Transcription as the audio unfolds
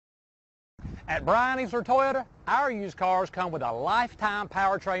At Bryan Easler Toyota, our used cars come with a lifetime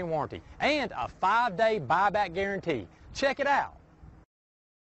powertrain warranty and a 5-day buyback guarantee. Check it out.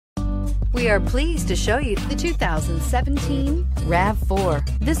 We are pleased to show you the 2017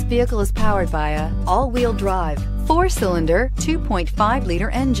 RAV4. This vehicle is powered by a all-wheel drive, 4-cylinder, 2.5-liter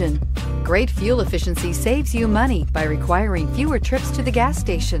engine. Great fuel efficiency saves you money by requiring fewer trips to the gas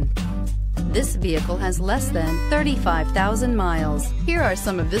station. This vehicle has less than 35,000 miles. Here are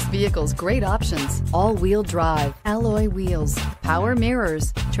some of this vehicle's great options: all-wheel drive, alloy wheels, power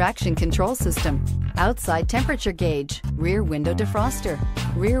mirrors, traction control system, outside temperature gauge, rear window defroster,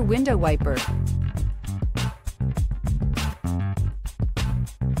 rear window wiper.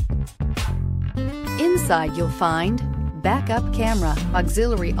 Inside you'll find backup camera,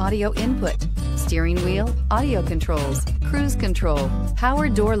 auxiliary audio input, steering wheel audio controls, cruise control, power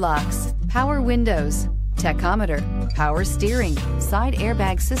door locks, power windows, tachometer, power steering, side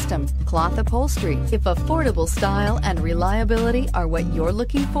airbag system, cloth upholstery. If affordable style and reliability are what you're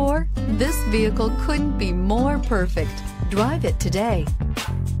looking for, this vehicle couldn't be more perfect. Drive it today.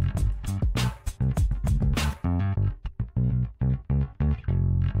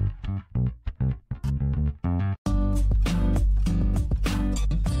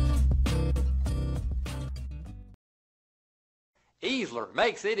 Easler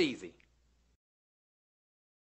makes it easy.